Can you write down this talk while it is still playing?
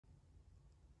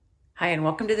Hi, and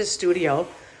welcome to the studio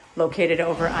located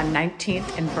over on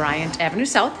 19th and Bryant Avenue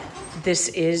South. This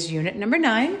is unit number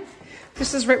 9.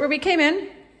 This is right where we came in,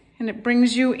 and it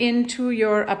brings you into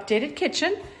your updated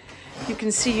kitchen. You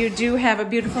can see you do have a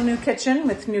beautiful new kitchen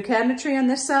with new cabinetry on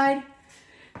this side,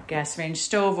 gas range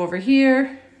stove over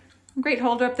here, great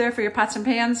holder up there for your pots and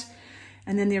pans,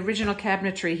 and then the original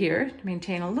cabinetry here to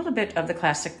maintain a little bit of the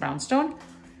classic brownstone.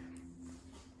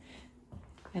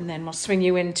 And then we'll swing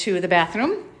you into the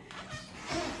bathroom.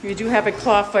 You do have a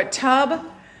clawfoot tub,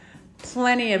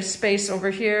 plenty of space over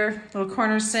here, little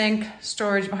corner sink,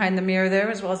 storage behind the mirror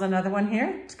there, as well as another one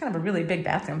here. It's kind of a really big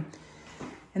bathroom.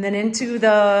 And then into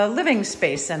the living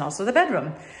space and also the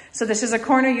bedroom. So this is a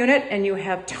corner unit and you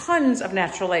have tons of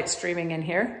natural light streaming in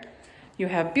here. You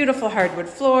have beautiful hardwood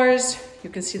floors. You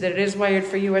can see that it is wired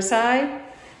for USI.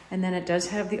 And then it does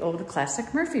have the old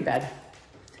classic Murphy bed.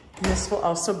 And this will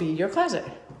also be your closet.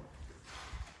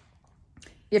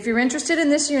 If you're interested in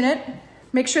this unit,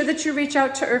 make sure that you reach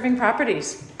out to Irving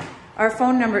Properties. Our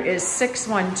phone number is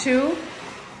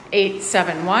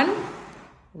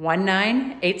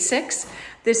 612-871-1986.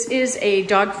 This is a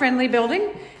dog-friendly building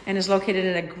and is located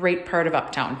in a great part of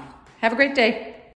Uptown. Have a great day.